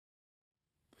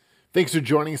Thanks for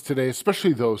joining us today,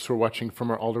 especially those who are watching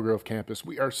from our Aldergrove campus.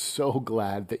 We are so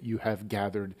glad that you have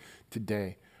gathered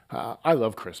today. I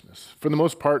love Christmas. For the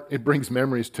most part, it brings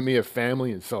memories to me of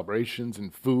family and celebrations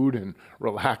and food and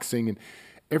relaxing. And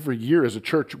every year as a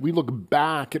church, we look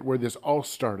back at where this all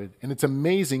started. And it's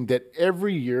amazing that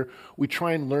every year we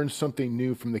try and learn something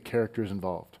new from the characters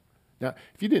involved. Now,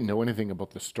 if you didn't know anything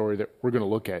about the story that we're going to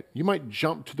look at, you might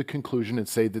jump to the conclusion and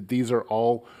say that these are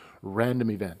all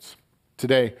random events.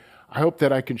 Today, I hope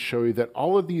that I can show you that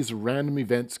all of these random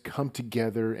events come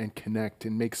together and connect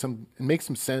and make some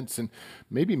sense and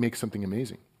maybe make something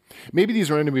amazing. Maybe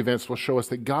these random events will show us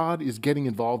that God is getting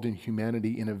involved in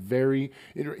humanity in a very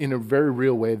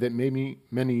real way that maybe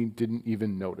many didn't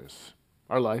even notice.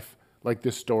 Our life, like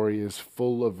this story, is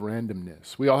full of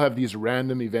randomness. We all have these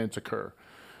random events occur.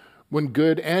 When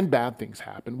good and bad things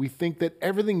happen, we think that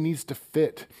everything needs to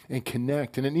fit and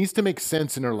connect and it needs to make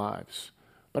sense in our lives.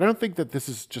 But I don't think that this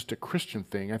is just a Christian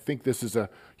thing. I think this is a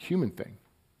human thing.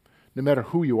 No matter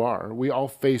who you are, we all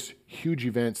face huge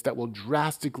events that will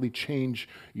drastically change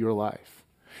your life.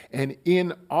 And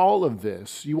in all of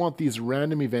this, you want these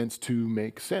random events to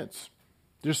make sense.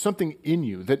 There's something in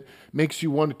you that makes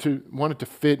you want it to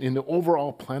fit in the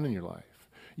overall plan in your life.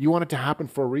 You want it to happen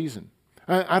for a reason.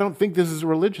 I don't think this is a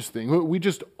religious thing. We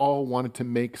just all want it to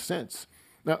make sense.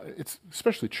 Now, it's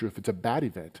especially true if it's a bad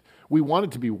event. We want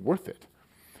it to be worth it.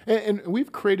 And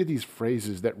we've created these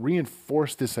phrases that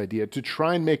reinforce this idea to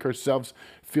try and make ourselves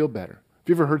feel better. Have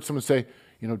you ever heard someone say,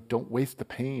 don't waste the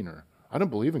pain, or I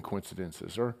don't believe in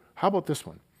coincidences, or how about this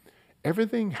one?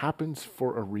 Everything happens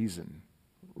for a reason.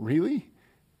 Really?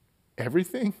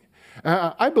 Everything?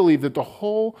 I believe that the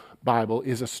whole Bible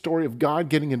is a story of God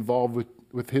getting involved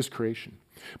with his creation.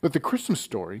 But the Christmas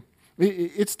story,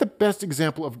 it's the best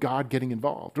example of God getting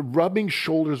involved, rubbing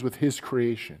shoulders with his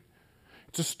creation.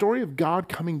 It's a story of God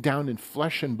coming down in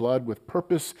flesh and blood with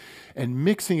purpose and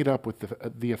mixing it up with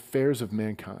the affairs of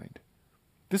mankind.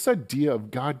 This idea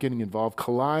of God getting involved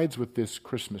collides with this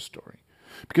Christmas story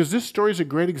because this story is a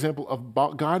great example of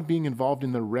God being involved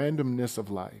in the randomness of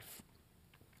life,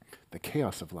 the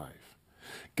chaos of life.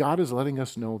 God is letting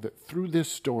us know that through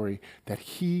this story that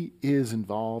he is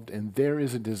involved and there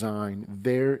is a design,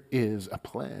 there is a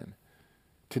plan.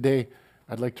 Today,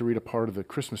 I'd like to read a part of the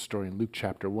Christmas story in Luke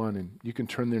chapter 1, and you can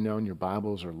turn there now in your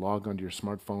Bibles or log onto your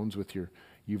smartphones with your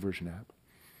YouVersion app.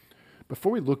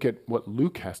 Before we look at what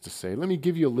Luke has to say, let me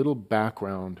give you a little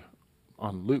background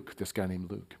on Luke, this guy named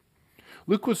Luke.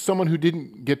 Luke was someone who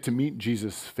didn't get to meet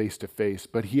Jesus face to face,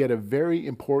 but he had a very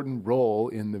important role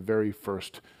in the very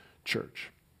first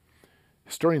church.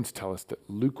 Historians tell us that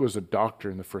Luke was a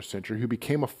doctor in the first century who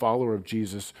became a follower of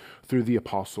Jesus through the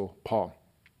Apostle Paul.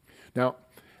 Now,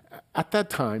 at that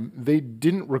time, they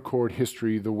didn't record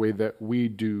history the way that we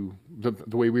do,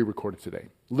 the way we record it today.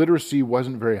 Literacy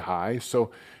wasn't very high,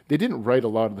 so they didn't write a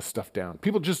lot of the stuff down.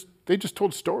 They just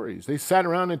told stories. They sat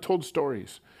around and told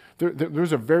stories.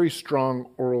 There's a very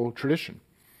strong oral tradition.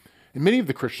 And many of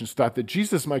the Christians thought that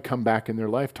Jesus might come back in their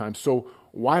lifetime, so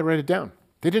why write it down?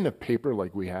 They didn't have paper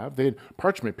like we have. They had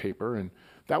parchment paper, and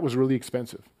that was really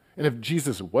expensive. And if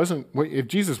Jesus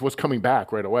was coming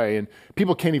back right away and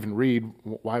people can't even read,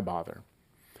 why bother?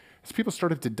 As people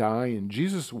started to die and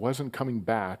Jesus wasn't coming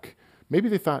back, maybe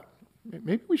they thought,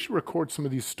 maybe we should record some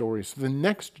of these stories so the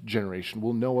next generation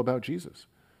will know about Jesus.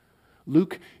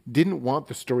 Luke didn't want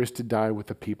the stories to die with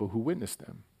the people who witnessed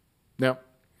them. Now,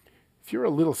 if you're a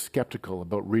little skeptical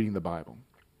about reading the Bible,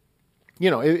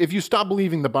 if you stop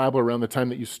believing the Bible around the time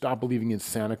that you stop believing in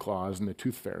Santa Claus and the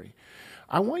Tooth Fairy,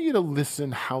 I want you to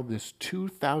listen how this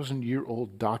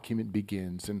 2,000-year-old document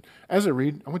begins. And as I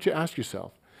read, I want you to ask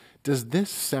yourself, does this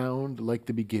sound like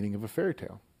the beginning of a fairy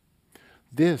tale?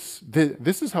 This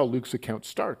is how Luke's account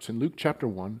starts in Luke chapter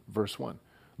 1, verse 1.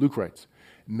 Luke writes,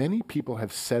 "Many people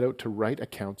have set out to write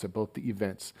accounts about the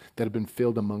events that have been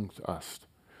filled amongst us.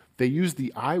 They use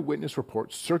the eyewitness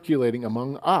reports circulating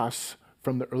among us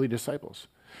from the early disciples.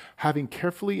 Having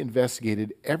carefully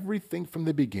investigated everything from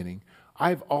the beginning,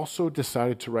 I've also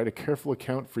decided to write a careful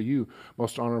account for you,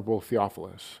 most honorable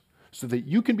Theophilus, so that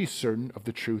you can be certain of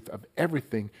the truth of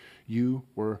everything you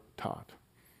were taught."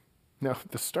 Now,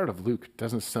 the start of Luke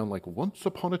doesn't sound like once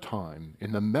upon a time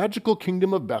in the magical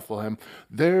kingdom of Bethlehem,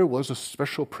 there was a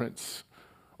special prince.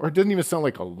 Or it doesn't even sound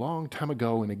like a long time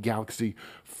ago in a galaxy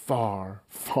far,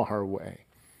 far away.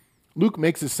 Luke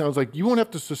makes it sound like you won't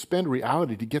have to suspend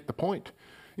reality to get the point.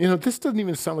 This doesn't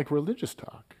even sound like religious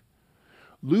talk.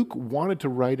 Luke wanted to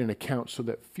write an account so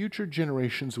that future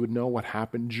generations would know what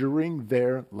happened during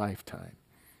their lifetime.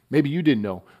 Maybe you didn't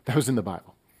know that was in the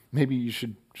Bible. Maybe you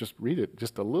should just read it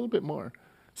just a little bit more.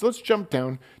 So let's jump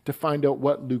down to find out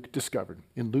what Luke discovered.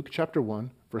 In Luke chapter 1,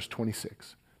 verse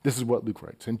 26, this is what Luke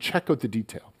writes, and check out the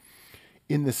detail.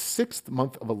 In the 6th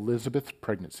month of Elizabeth's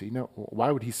pregnancy, now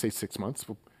why would he say 6 months?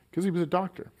 Well, because he was a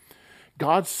doctor.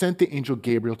 God sent the angel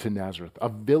Gabriel to Nazareth, a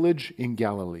village in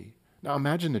Galilee. Now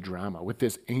imagine the drama with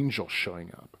this angel showing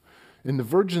up. And the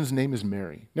virgin's name is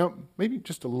Mary. Now, maybe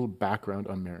just a little background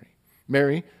on Mary.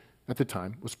 Mary, at the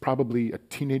time, was probably a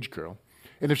teenage girl.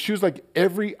 And if she was like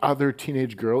every other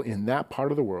teenage girl in that part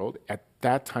of the world at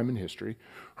that time in history,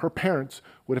 her parents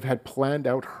would have had planned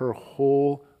out her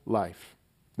whole life.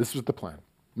 This was the plan.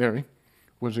 Mary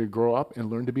was to grow up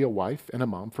and learn to be a wife and a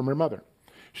mom from her mother.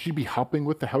 She'd be helping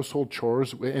with the household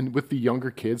chores and with the younger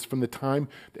kids from the time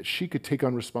that she could take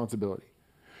on responsibility.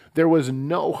 There was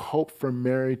no hope for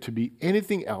Mary to be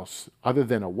anything else other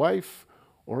than a wife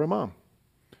or a mom.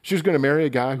 She was going to marry a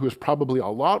guy who was probably a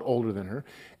lot older than her,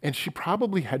 and she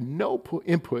probably had no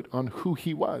input on who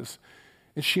he was.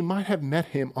 And she might have met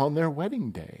him on their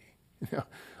wedding day. Now,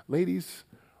 ladies,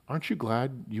 aren't you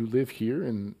glad you live here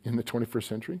in the 21st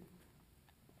century?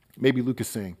 Maybe Luke is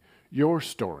saying, your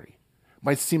story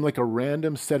might seem like a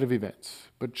random set of events,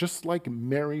 but just like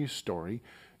Mary's story,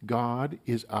 God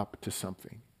is up to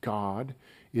something. God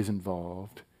is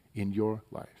involved in your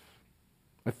life.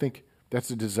 I think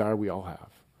that's a desire we all have,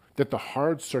 that the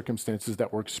hard circumstances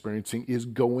that we're experiencing is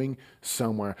going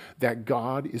somewhere, that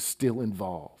God is still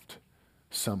involved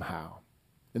somehow.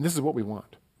 And this is what we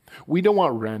want. We don't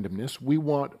want randomness, we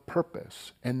want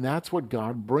purpose, and that's what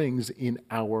God brings in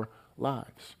our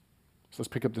lives. So let's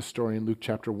pick up the story in Luke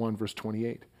chapter 1, verse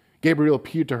 28. Gabriel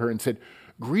appeared to her and said,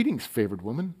 "Greetings, favored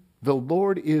woman, the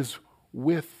Lord is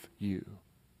with you."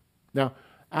 Now,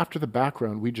 after the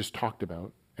background we just talked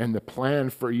about and the plan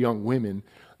for young women,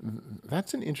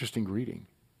 that's an interesting greeting.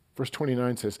 Verse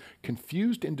 29 says,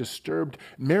 confused and disturbed,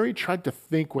 Mary tried to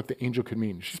think what the angel could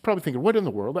mean. She's probably thinking, what in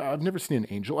the world? I've never seen an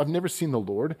angel. I've never seen the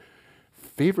Lord.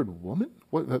 Favored woman?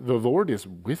 What, the Lord is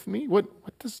with me?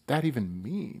 What does that even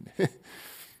mean?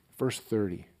 Verse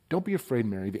 30, don't be afraid,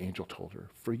 Mary, the angel told her,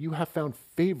 for you have found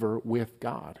favor with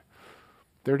God.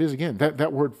 There it is again,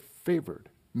 that word favored.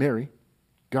 Mary,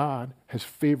 God has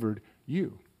favored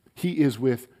you. He is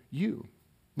with you.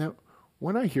 Now,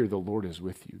 when I hear the Lord is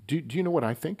with you, do you know what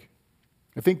I think?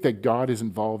 I think that God is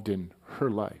involved in her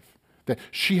life, that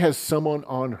she has someone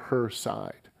on her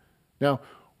side. Now,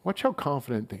 watch how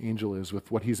confident the angel is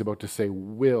with what he's about to say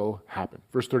will happen.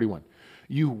 Verse 31,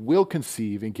 you will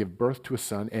conceive and give birth to a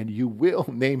son, and you will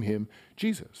name him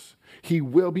Jesus. He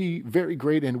will be very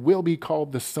great and will be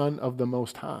called the Son of the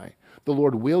Most High. The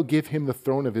Lord will give him the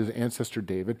throne of his ancestor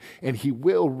David, and he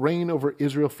will reign over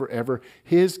Israel forever.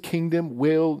 His kingdom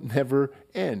will never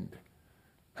end.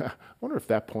 I wonder if at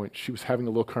that point she was having a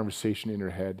little conversation in her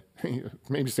head,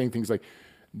 maybe saying things like,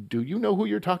 do you know who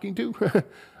you're talking to?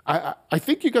 I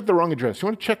think you got the wrong address. You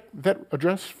want to check that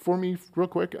address for me real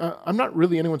quick? I'm not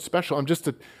really anyone special. I'm just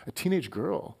a teenage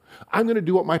girl. I'm going to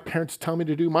do what my parents tell me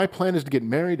to do. My plan is to get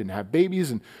married and have babies,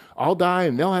 and I'll die,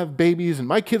 and they'll have babies, and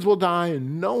my kids will die,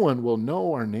 and no one will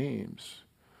know our names.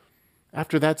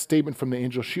 After that statement from the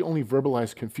angel, she only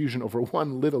verbalized confusion over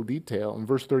one little detail. In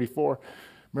verse 34,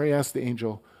 Mary asked the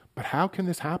angel, but how can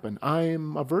this happen?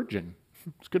 I'm a virgin.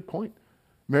 It's a good point.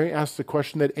 Mary asked the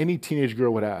question that any teenage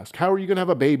girl would ask. How are you going to have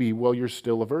a baby while you're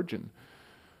still a virgin?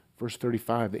 Verse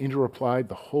 35, the angel replied,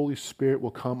 the Holy Spirit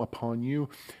will come upon you,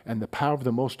 and the power of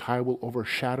the Most High will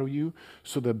overshadow you.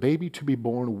 So the baby to be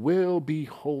born will be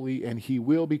holy, and he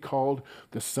will be called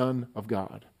the Son of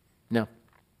God. Now,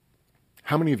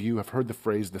 how many of you have heard the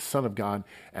phrase, the Son of God,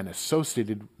 and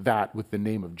associated that with the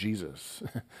name of Jesus?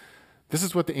 This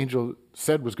is what the angel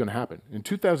said was going to happen. And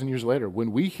 2,000 years later,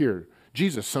 when we hear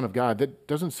Jesus, Son of God, that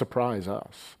doesn't surprise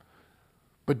us.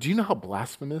 But do you know how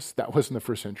blasphemous that was in the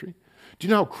first century? Do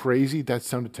you know how crazy that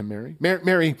sounded to Mary?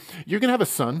 Mary, you're going to have a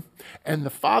son, and the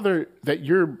father that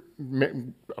you're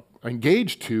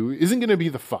engaged to isn't going to be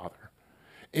the father.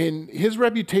 And his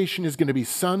reputation is going to be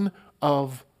Son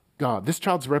of God. This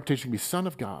child's reputation will be Son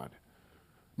of God.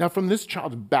 Now, from this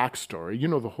child's backstory, you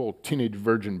know the whole teenage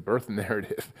virgin birth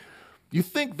narrative. You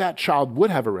think that child would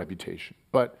have a reputation,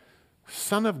 but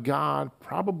Son of God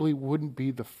probably wouldn't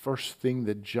be the first thing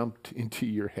that jumped into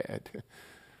your head.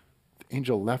 The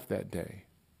angel left that day,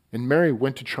 and Mary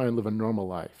went to try and live a normal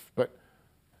life. But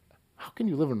how can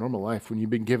you live a normal life when you've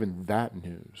been given that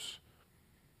news?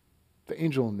 The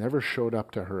angel never showed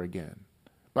up to her again,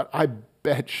 but I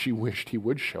bet she wished he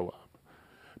would show up,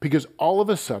 because all of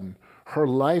a sudden, her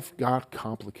life got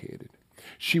complicated.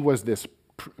 She was this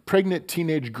pregnant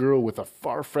teenage girl with a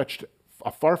far-fetched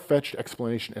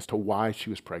explanation as to why she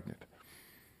was pregnant.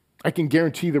 I can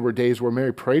guarantee there were days where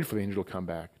Mary prayed for the angel to come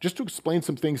back, just to explain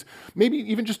some things, maybe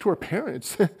even just to her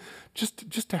parents,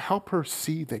 just to help her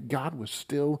see that God was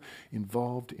still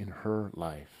involved in her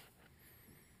life.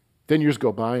 Then years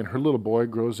go by and her little boy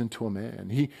grows into a man.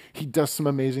 He does some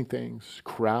amazing things.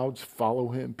 Crowds follow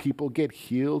him. People get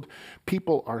healed.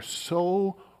 People are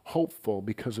so hopeful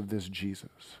because of this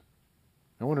Jesus.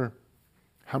 I wonder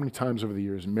how many times over the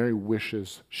years Mary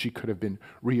wishes she could have been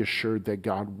reassured that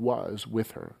God was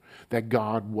with her, that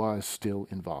God was still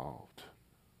involved.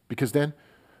 Because then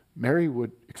Mary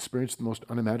would experience the most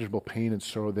unimaginable pain and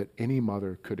sorrow that any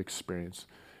mother could experience.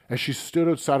 As she stood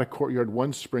outside a courtyard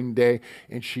one spring day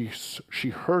and she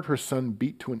heard her son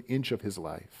beat to an inch of his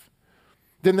life.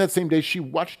 Then that same day, she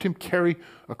watched him carry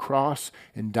a cross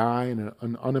and die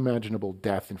an unimaginable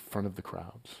death in front of the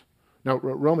crowds. Now,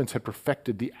 Romans had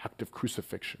perfected the act of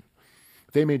crucifixion.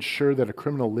 They made sure that a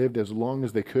criminal lived as long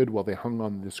as they could while they hung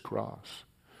on this cross.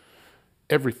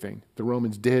 Everything the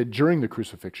Romans did during the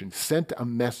crucifixion sent a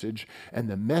message, and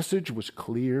the message was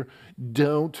clear: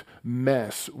 don't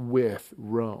mess with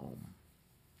Rome.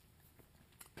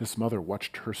 This mother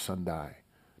watched her son die.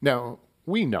 Now,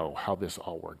 we know how this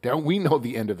all worked out. We know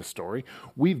the end of the story.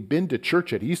 We've been to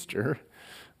church at Easter.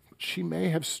 She may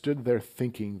have stood there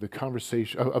thinking the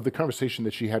conversation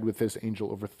that she had with this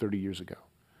angel over 30 years ago.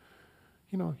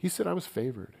 He said I was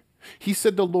favored. He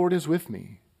said the Lord is with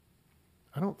me.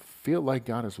 I don't feel like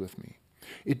God is with me.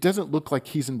 It doesn't look like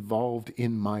he's involved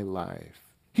in my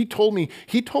life. He told me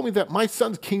that my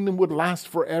son's kingdom would last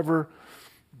forever.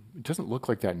 It doesn't look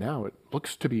like that now. It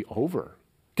looks to be over.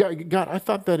 God, I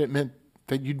thought that it meant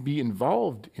that you'd be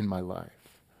involved in my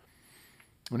life.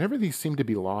 Whenever these seemed to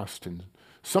be lost, and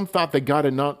some thought that God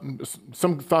had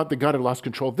lost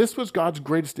control, this was God's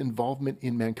greatest involvement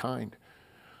in mankind.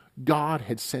 God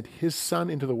had sent his son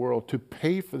into the world to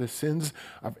pay for the sins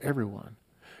of everyone.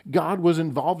 God was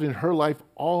involved in her life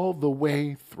all the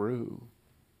way through.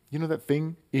 You know that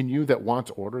thing in you that wants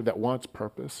order, that wants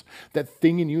purpose? That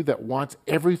thing in you that wants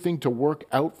everything to work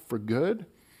out for good?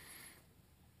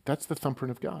 That's the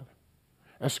thumbprint of God.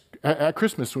 At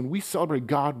Christmas, when we celebrate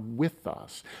God with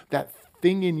us, that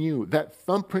thing in you, that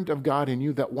thumbprint of God in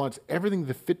you that wants everything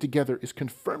to fit together is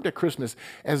confirmed at Christmas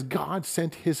as God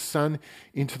sent his son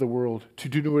into the world to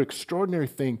do an extraordinary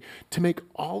thing, to make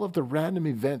all of the random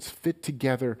events fit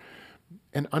together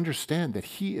and understand that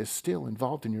he is still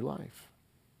involved in your life.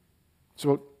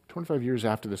 So about 25 years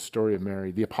after the story of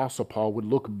Mary, the Apostle Paul would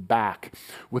look back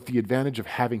with the advantage of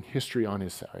having history on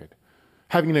his side,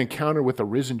 having an encounter with the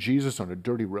risen Jesus on a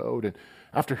dirty road, and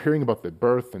after hearing about the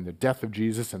birth and the death of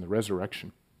Jesus and the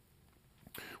resurrection,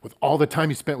 with all the time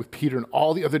he spent with Peter and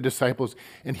all the other disciples,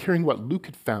 and hearing what Luke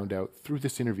had found out through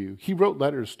this interview, he wrote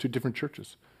letters to different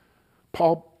churches.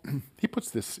 Paul, he puts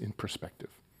this in perspective.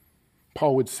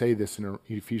 Paul would say this in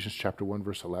Ephesians chapter 1,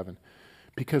 verse 11,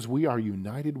 because we are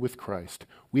united with Christ,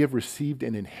 we have received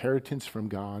an inheritance from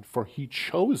God, for he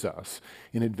chose us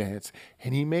in advance,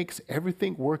 and he makes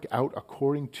everything work out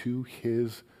according to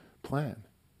his plan.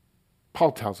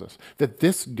 Paul tells us that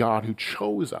this God who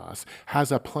chose us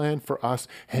has a plan for us,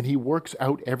 and he works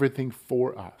out everything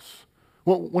for us.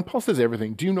 Well, when Paul says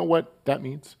everything, do you know what that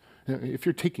means? If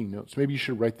you're taking notes, maybe you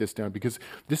should write this down, because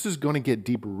this is going to get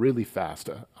deep really fast.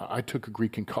 I took a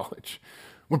Greek in college.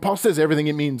 When Paul says everything,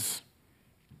 it means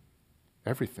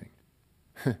everything.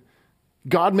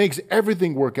 God makes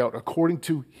everything work out according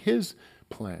to his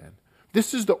plan.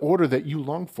 This is the order that you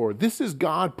long for. This is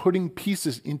God putting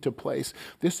pieces into place.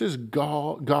 This is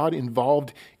God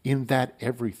involved in that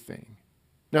everything.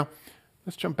 Now,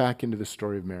 let's jump back into the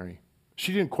story of Mary.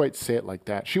 She didn't quite say it like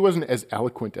that. She wasn't as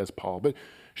eloquent as Paul, but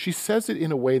she says it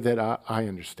in a way that I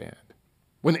understand.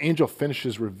 When the angel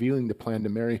finishes revealing the plan to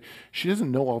Mary, she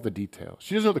doesn't know all the details.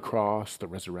 She doesn't know the cross, the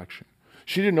resurrection.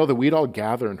 She didn't know that we'd all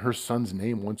gather in her son's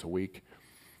name once a week.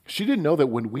 She didn't know that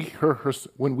when we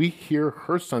hear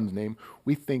her son's name,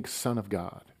 we think Son of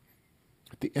God.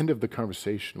 At the end of the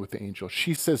conversation with the angel,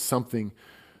 she says something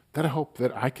that I hope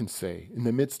that I can say in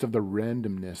the midst of the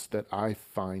randomness that I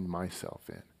find myself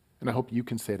in. And I hope you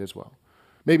can say it as well.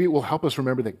 Maybe it will help us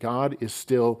remember that God is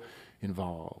still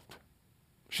involved.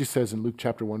 She says in Luke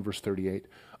chapter 1, verse 38,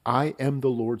 I am the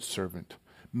Lord's servant.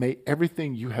 May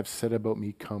everything you have said about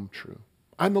me come true.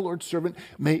 I'm the Lord's servant.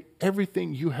 May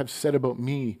everything you have said about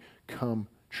me come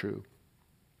true.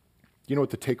 You know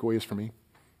what the takeaway is for me?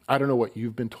 I don't know what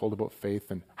you've been told about faith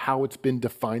and how it's been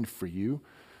defined for you.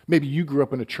 Maybe you grew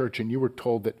up in a church and you were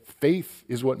told that faith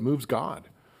is what moves God.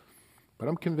 But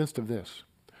I'm convinced of this.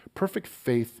 Perfect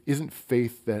faith isn't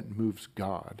faith that moves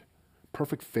God.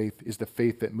 Perfect faith is the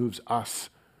faith that moves us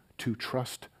to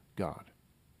trust God.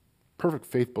 Perfect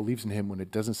faith believes in him when it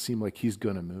doesn't seem like he's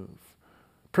going to move.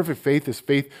 Perfect faith is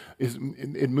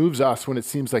it moves us when it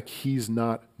seems like he's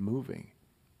not moving.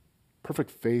 Perfect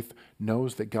faith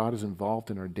knows that God is involved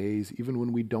in our days even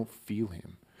when we don't feel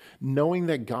him. Knowing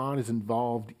that God is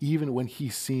involved even when he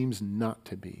seems not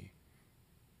to be.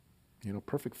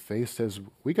 Perfect faith says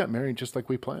we got married just like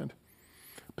we planned.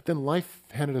 But then life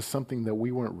handed us something that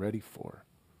we weren't ready for.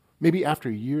 Maybe after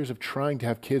years of trying to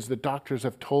have kids, the doctors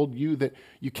have told you that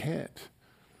you can't.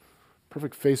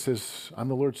 Perfect faith says, I'm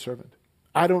the Lord's servant.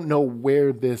 I don't know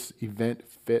where this event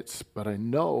fits, but I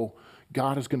know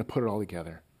God is going to put it all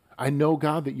together. I know,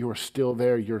 God, that you are still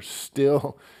there. You're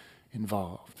still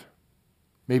involved.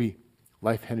 Maybe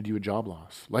life handed you a job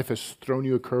loss. Life has thrown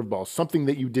you a curveball, something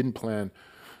that you didn't plan.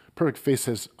 Perfect faith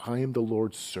says, I am the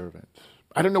Lord's servant.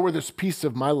 I don't know where this piece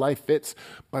of my life fits,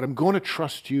 but I'm going to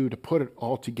trust you to put it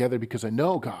all together because I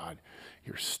know, God,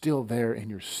 you're still there and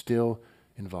you're still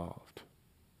involved.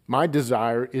 My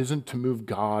desire isn't to move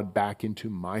God back into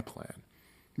my plan.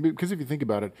 Because if you think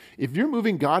about it, if you're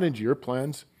moving God into your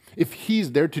plans, if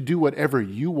he's there to do whatever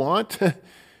you want,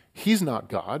 he's not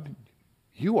God.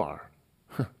 You are.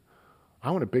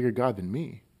 I want a bigger God than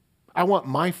me. I want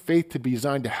my faith to be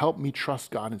designed to help me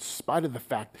trust God in spite of the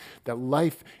fact that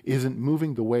life isn't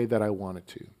moving the way that I want it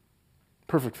to.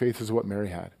 Perfect faith is what Mary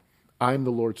had. I am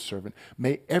the Lord's servant.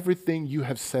 May everything you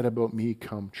have said about me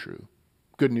come true.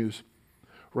 Good news.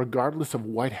 Regardless of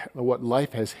what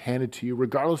life has handed to you,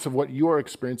 regardless of what you are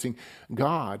experiencing,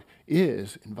 God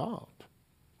is involved.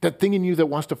 That thing in you that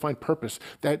wants to find purpose,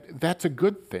 that's a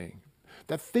good thing.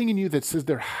 That thing in you that says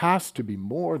there has to be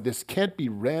more, this can't be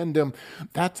random,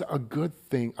 that's a good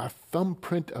thing, a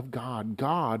thumbprint of God.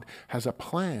 God has a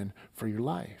plan for your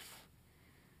life.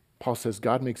 Paul says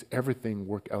God makes everything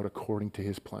work out according to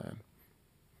his plan.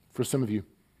 For some of you,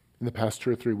 in the past 2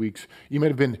 or 3 weeks, you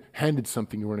might have been handed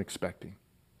something you weren't expecting.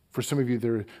 For some of you,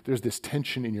 there's this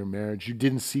tension in your marriage you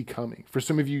didn't see coming. For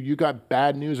some of you, you got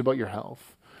bad news about your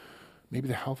health. Maybe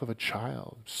the health of a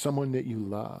child, someone that you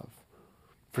love.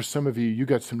 For some of you, you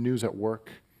got some news at work.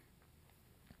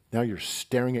 Now you're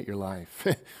staring at your life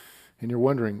and you're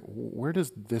wondering, where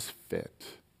does this fit?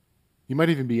 You might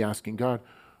even be asking, God,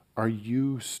 are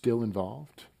you still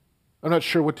involved? I'm not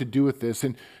sure what to do with this.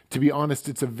 And to be honest,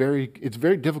 it's very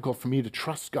difficult for me to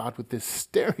trust God with this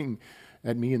staring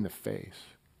at me in the face.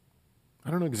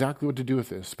 I don't know exactly what to do with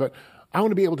this, but I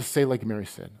want to be able to say like Mary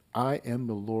said, I am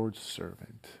the Lord's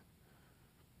servant.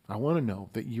 I want to know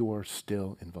that you are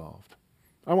still involved.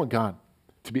 I want God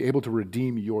to be able to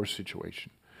redeem your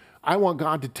situation. I want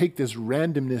God to take this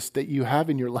randomness that you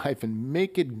have in your life and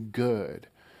make it good.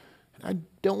 And I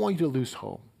don't want you to lose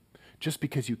hope just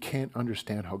because you can't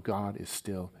understand how God is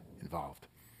still involved.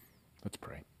 Let's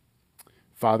pray.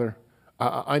 Father,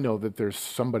 I know that there's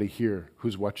somebody here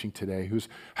who's watching today who's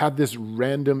had this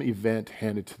random event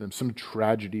handed to them, some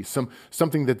tragedy,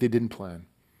 something that they didn't plan.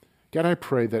 God, I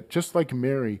pray that just like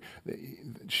Mary,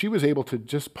 she was able to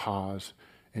just pause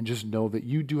and just know that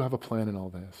you do have a plan in all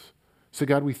this. So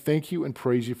God, we thank you and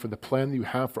praise you for the plan that you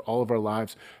have for all of our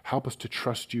lives. Help us to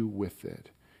trust you with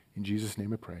it. In Jesus'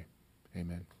 name I pray.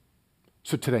 Amen.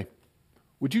 So today,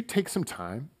 would you take some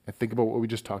time and think about what we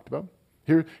just talked about?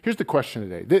 Here's the question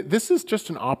today. This is just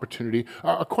an opportunity,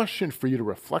 a question for you to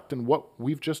reflect on what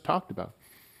we've just talked about.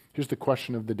 Here's the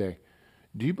question of the day.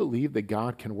 Do you believe that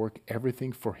God can work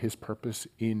everything for his purpose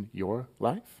in your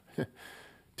life?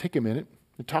 Take a minute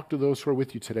and talk to those who are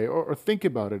with you today, or think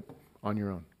about it on your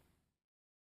own.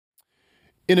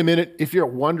 In a minute, if you're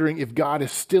wondering if God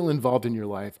is still involved in your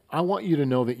life, I want you to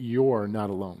know that you're not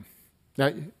alone.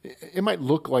 Now, it might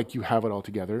look like you have it all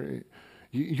together.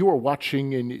 You are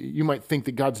watching and you might think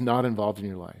that God's not involved in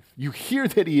your life. You hear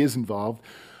that he is involved,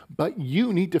 but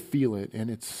you need to feel it, and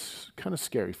it's kind of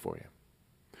scary for you.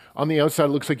 On the outside, it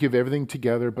looks like you have everything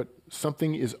together, but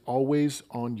something is always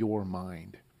on your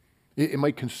mind. It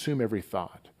might consume every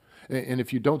thought. And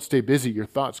if you don't stay busy, your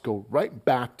thoughts go right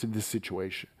back to this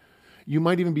situation. You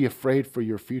might even be afraid for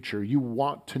your future. You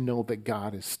want to know that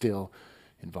God is still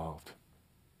involved.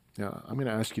 Now, I'm going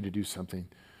to ask you to do something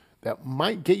that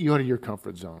might get you out of your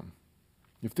comfort zone.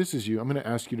 If this is you, I'm going to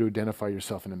ask you to identify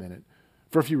yourself in a minute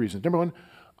for a few reasons. Number one,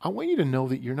 I want you to know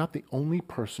that you're not the only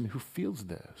person who feels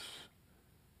this.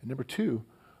 And number two,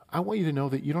 I want you to know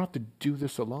that you don't have to do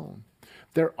this alone.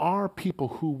 There are people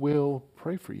who will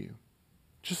pray for you.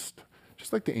 Just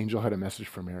like the angel had a message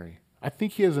for Mary. I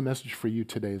think he has a message for you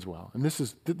today as well. And this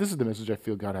is the message I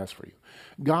feel God has for you.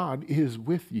 God is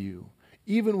with you,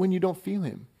 even when you don't feel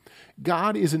him.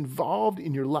 God is involved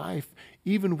in your life,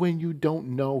 even when you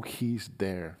don't know he's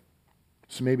there.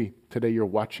 So maybe today you're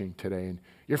watching today and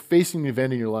you're facing an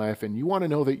event in your life and you want to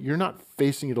know that you're not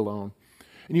facing it alone.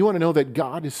 And you want to know that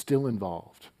God is still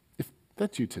involved. If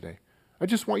that's you today, I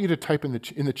just want you to type in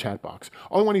the chat box.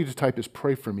 All I want you to type is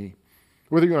pray for me.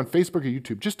 Whether you're on Facebook or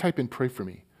YouTube, just type in pray for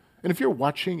me. And if you're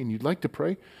watching and you'd like to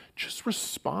pray, just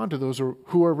respond to those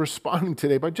who are responding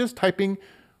today by just typing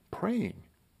praying.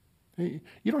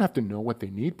 You don't have to know what they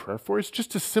need prayer for. It's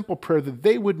just a simple prayer that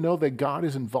they would know that God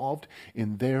is involved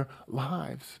in their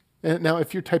lives. And now,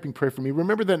 if you're typing pray for me,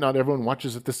 remember that not everyone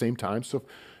watches at the same time. So if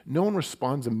no one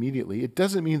responds immediately, it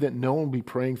doesn't mean that no one will be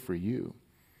praying for you.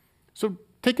 So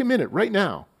take a minute right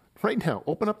now,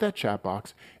 open up that chat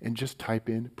box and just type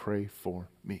in pray for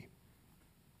me.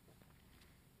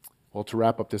 Well, to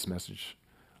wrap up this message,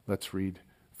 let's read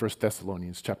 1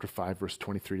 Thessalonians chapter 5, verse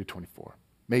 23 to 24.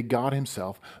 May God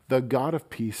himself, the God of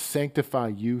peace, sanctify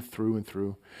you through and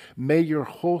through. May your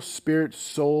whole spirit,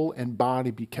 soul, and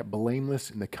body be kept blameless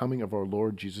in the coming of our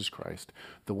Lord Jesus Christ.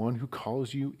 The one who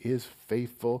calls you is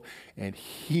faithful, and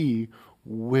he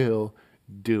will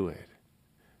do it.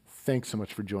 Thanks so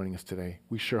much for joining us today.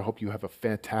 We sure hope you have a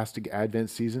fantastic Advent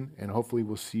season, and hopefully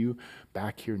we'll see you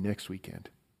back here next weekend.